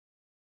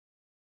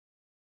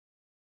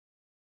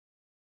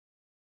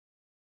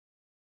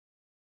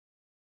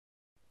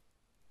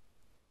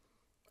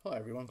Hi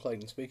everyone,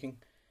 Clayton speaking.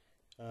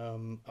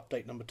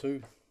 Update number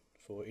 2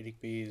 for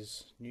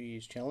IDICBeer's New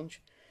Year's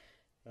Challenge.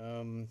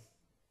 Um,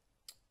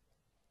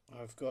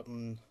 I've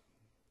gotten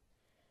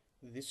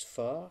this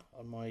far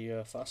on my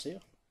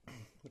farseer,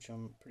 which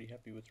I'm pretty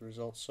happy with the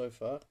results so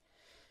far.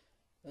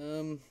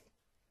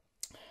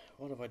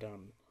 What have I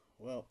done?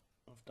 Well,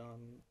 I've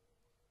done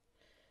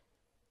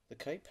the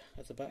cape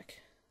at the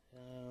back.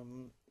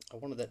 I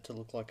wanted that to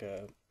look like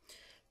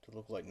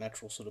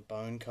natural sort of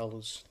bone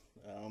colours.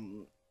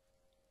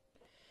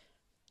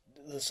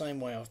 The same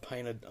way I've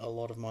painted a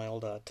lot of my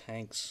older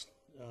tanks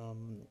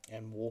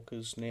and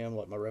walkers now,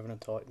 like my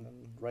Revenant Titan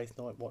and Wraith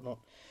Knight, whatnot.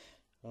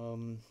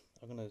 I'm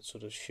going to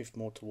sort of shift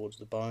more towards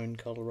the bone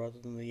colour rather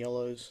than the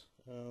yellows.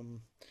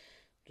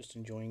 Just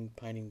enjoying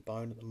painting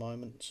bone at the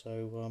moment,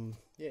 so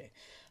yeah,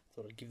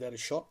 thought I'd give that a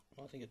shot.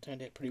 I think it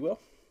turned out pretty well.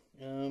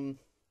 The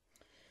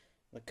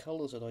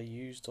colours that I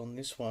used on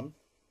this one,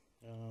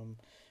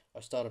 I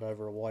started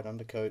over a white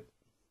undercoat,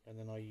 and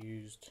then I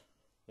used,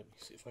 let me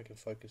see if I can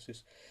focus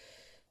this,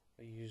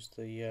 I used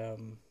the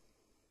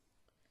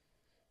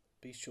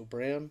bestial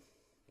brown,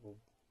 or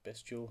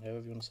bestial,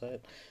 however you want to say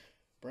it,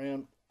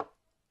 brown.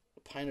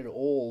 Painted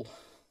all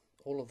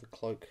of the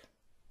cloak.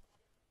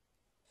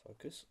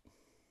 Focus.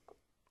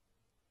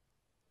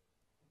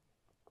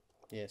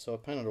 Yeah, so I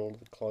painted all of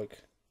the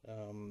cloak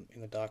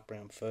in the dark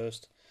brown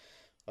first.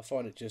 I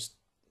find it just,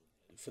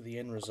 for the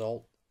end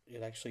result,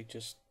 it actually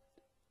just,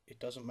 it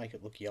doesn't make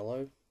it look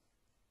yellow.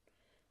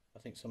 I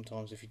think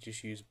sometimes if you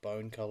just use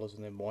bone colours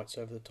and then whites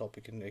over the top,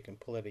 it can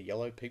pull out a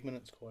yellow pigment.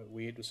 It's quite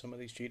weird with some of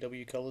these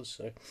GW colours.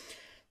 So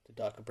the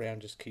darker brown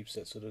just keeps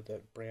that sort of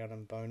that brown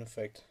and bone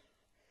effect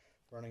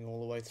running all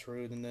the way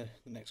through. Then the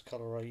next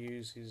colour I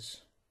use is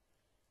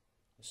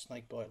the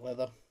snakebite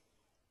leather.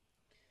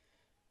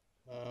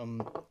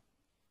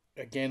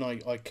 Again,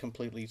 I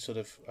completely sort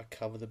of I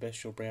cover the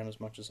bestial brown as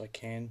much as I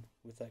can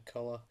with that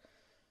colour.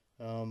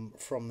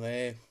 From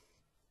there,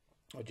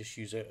 I just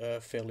use a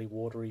fairly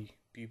watery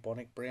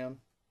bubonic brown.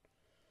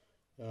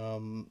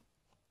 Cover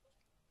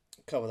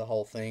the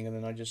whole thing, and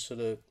then I just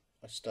I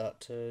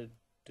start to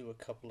do a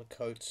couple of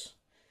coats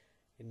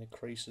in the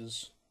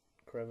creases,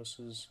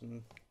 crevices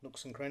and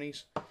nooks and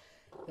crannies.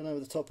 Then over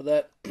the top of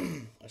that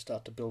I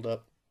start to build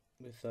up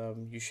with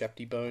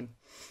Ushapti bone,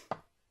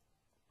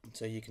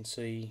 so you can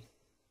see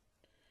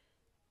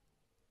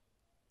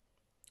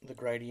the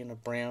gradient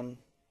of brown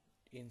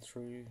in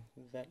through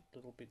that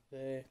little bit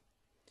there.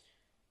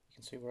 You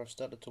can see where I've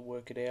started to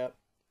work it out,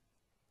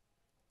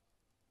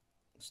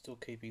 still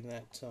keeping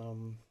that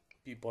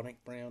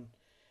bubonic brown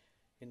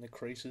in the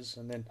creases,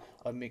 and then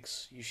I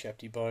mix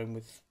Ushapti bone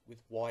with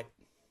white,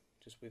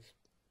 just with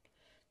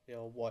the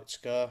old white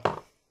scar,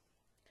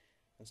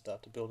 and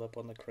start to build up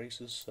on the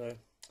creases. So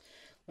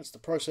that's the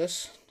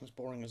process. As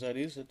boring as that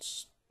is,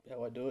 it's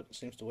how I do it. It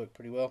seems to work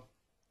pretty well.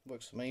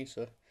 Works for me.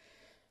 So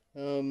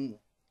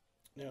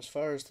now as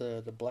far as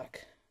the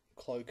black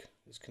cloak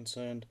is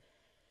concerned,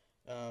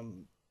 I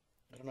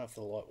don't know if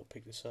the light will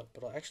pick this up,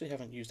 but I actually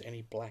haven't used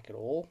any black at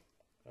all.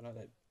 I know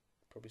that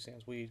probably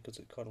sounds weird because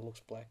it kind of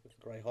looks black with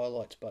grey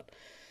highlights, but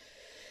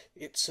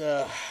it's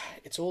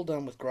all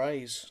done with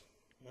greys,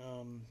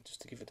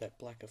 just to give it that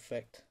black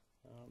effect.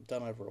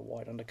 Done over a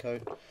white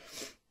undercoat.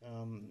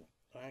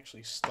 I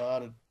actually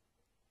started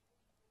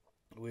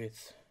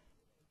with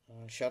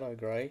shadow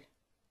grey,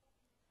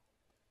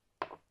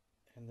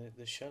 and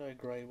the shadow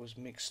grey was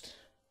mixed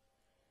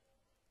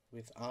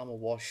with armor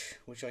wash,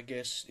 which I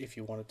guess if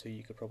you wanted to,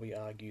 you could probably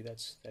argue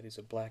that is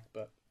a black,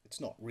 but it's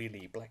not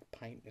really black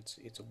paint.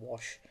 It's a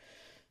wash.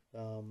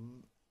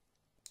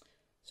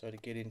 So to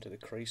get into the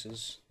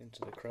creases,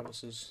 into the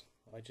crevices,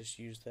 I just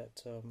used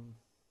that.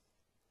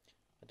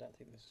 I don't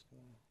think this.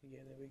 Yeah,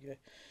 there we go.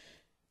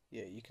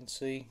 Yeah, you can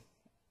see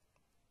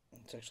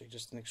it's actually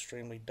just an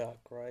extremely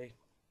dark grey.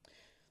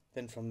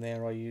 Then from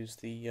there, I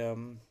used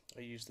the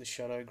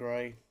shadow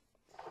grey.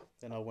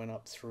 Then I went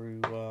up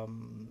through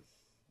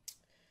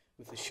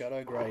with the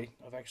shadow grey.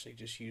 I've actually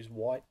just used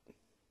white.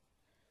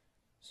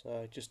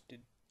 So I just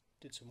did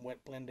some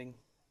wet blending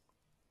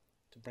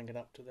to bring it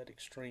up to that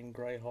extreme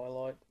grey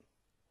highlight.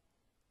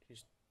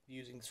 Just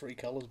using 3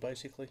 colours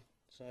basically.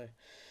 So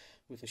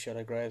with the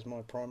shadow grey as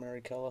my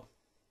primary colour,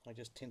 I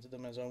just tinted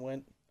them as I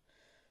went.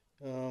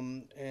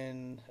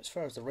 And as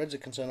far as the reds are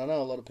concerned, I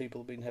know a lot of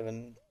people have been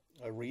having,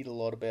 I read a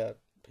lot about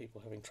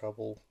people having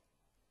trouble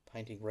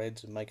painting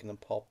reds and making them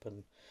pop,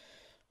 and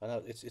I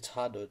know it's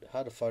hard to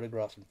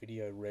photograph and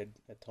video red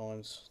at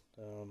times.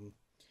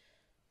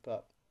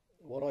 But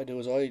what I do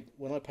is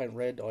when I paint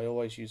red, I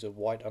always use a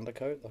white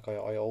undercoat. Like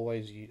I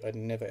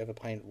never ever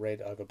paint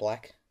red over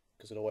black,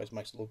 because it always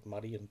makes it look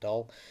muddy and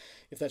dull.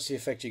 If that's the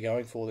effect you're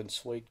going for, then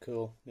sweet,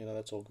 cool,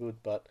 that's all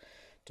good. But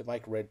to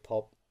make red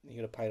pop, you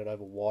got to paint it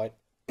over white.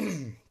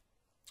 And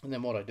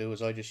then what I do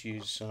is I just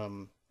use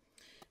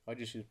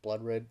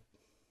blood red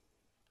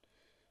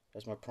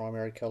as my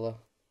primary color,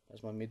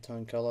 as my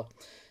mid-tone color,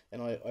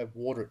 and I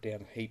water it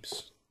down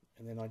heaps,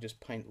 and then I just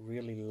paint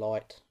really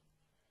light,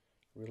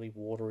 really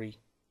watery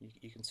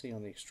you can see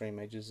on the extreme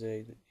edges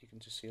there that you can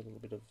just see a little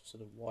bit of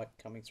sort of white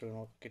coming through, and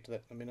I'll get to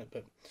that in a minute.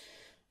 But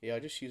yeah, I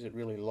just use it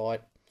really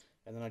light,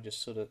 and then I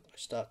just I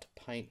start to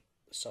paint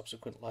the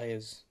subsequent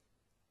layers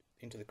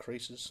into the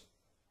creases,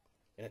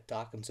 and it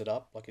darkens it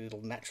up. Like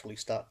it'll naturally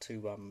start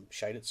to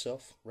shade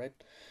itself red.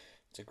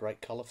 It's a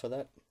great colour for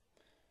that.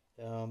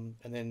 And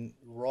then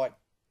right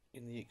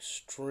in the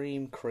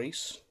extreme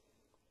crease,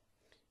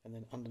 and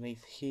then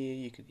underneath here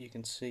you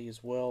can see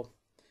as well,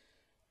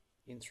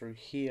 in through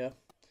here,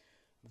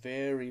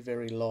 very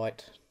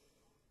light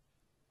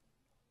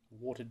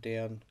watered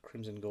down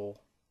crimson gore.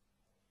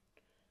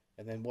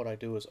 And then what I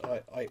do is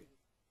I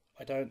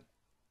don't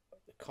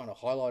kind of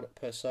highlight it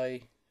per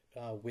se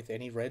with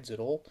any reds at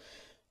all.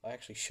 I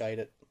actually shade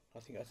it. I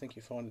think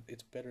you find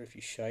it's better if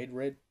you shade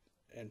red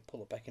and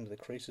pull it back into the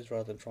creases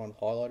rather than try and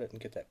highlight it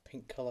and get that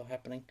pink colour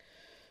happening.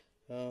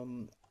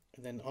 And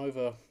then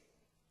over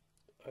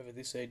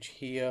this edge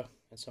here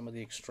and some of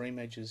the extreme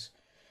edges,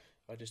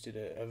 I just did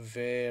a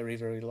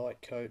very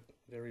light coat,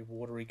 very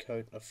watery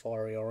coat of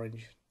fiery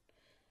orange,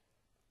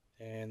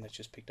 and that's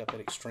just picked up that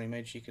extreme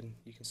edge. You can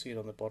see it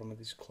on the bottom of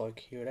this cloak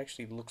here. It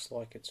actually looks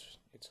like it's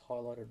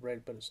highlighted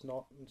red, but it's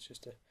not. It's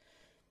just it's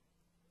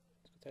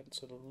got that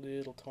sort of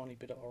little tiny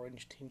bit of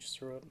orange tinge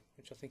through it,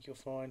 which I think you'll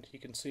find. You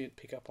can see it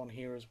pick up on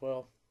here as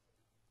well.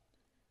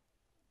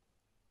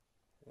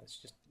 That's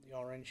just the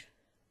orange.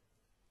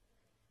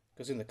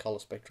 Because in the colour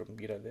spectrum,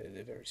 you know,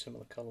 they're very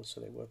similar colours,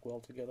 so they work well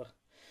together.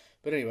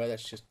 But anyway,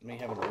 that's just me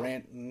having a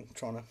rant and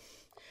trying to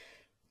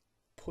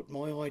put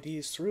my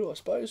ideas through, I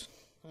suppose.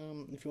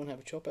 If you want to have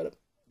a chop at it,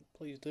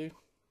 please do.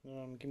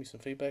 Give me some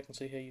feedback and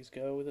see how you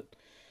go with it.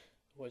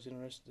 Always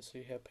interested to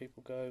see how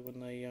people go when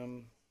they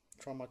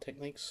try my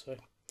techniques. So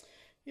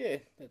yeah,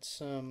 that's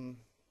the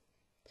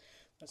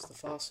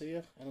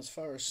farseer. And as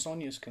far as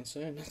Sonia's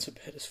concerned, that's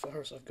about as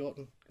far as I've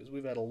gotten, because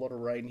we've had a lot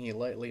of rain here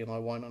lately, and I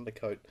won't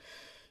undercoat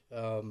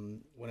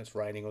when it's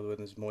raining or when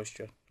there's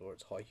moisture or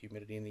it's high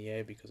humidity in the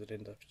air, because it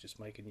ends up just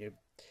making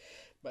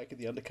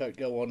the undercoat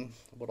go on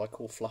what I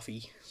call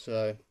fluffy.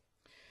 So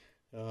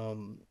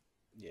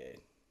yeah,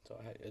 so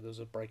there was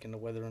a break in the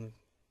weather and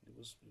it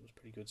was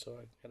pretty good, so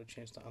I had a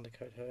chance to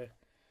undercoat her.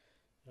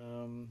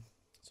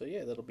 So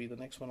yeah, that'll be the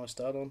next one I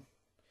start on.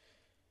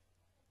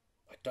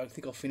 I don't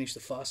think I'll finish the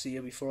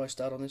farseer before I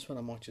start on this one.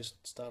 I might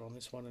just start on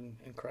this one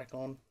and crack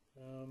on.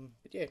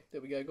 But yeah,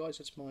 there we go, guys.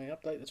 That's my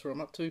update. That's where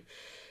I'm up to.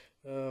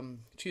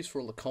 Cheers for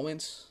all the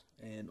comments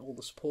and all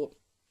the support.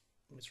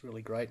 It's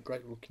really great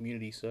little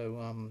community.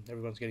 So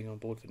everyone's getting on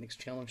board for the next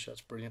challenge.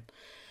 That's brilliant.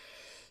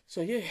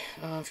 So yeah,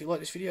 if you like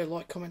this video,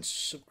 like, comment,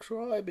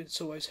 subscribe.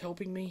 It's always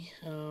helping me.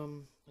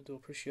 I do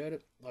appreciate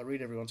it. I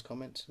read everyone's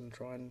comments and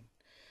try and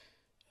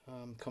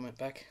comment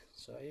back.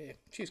 So yeah,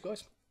 cheers,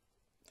 guys.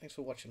 Thanks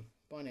for watching.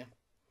 Bye now.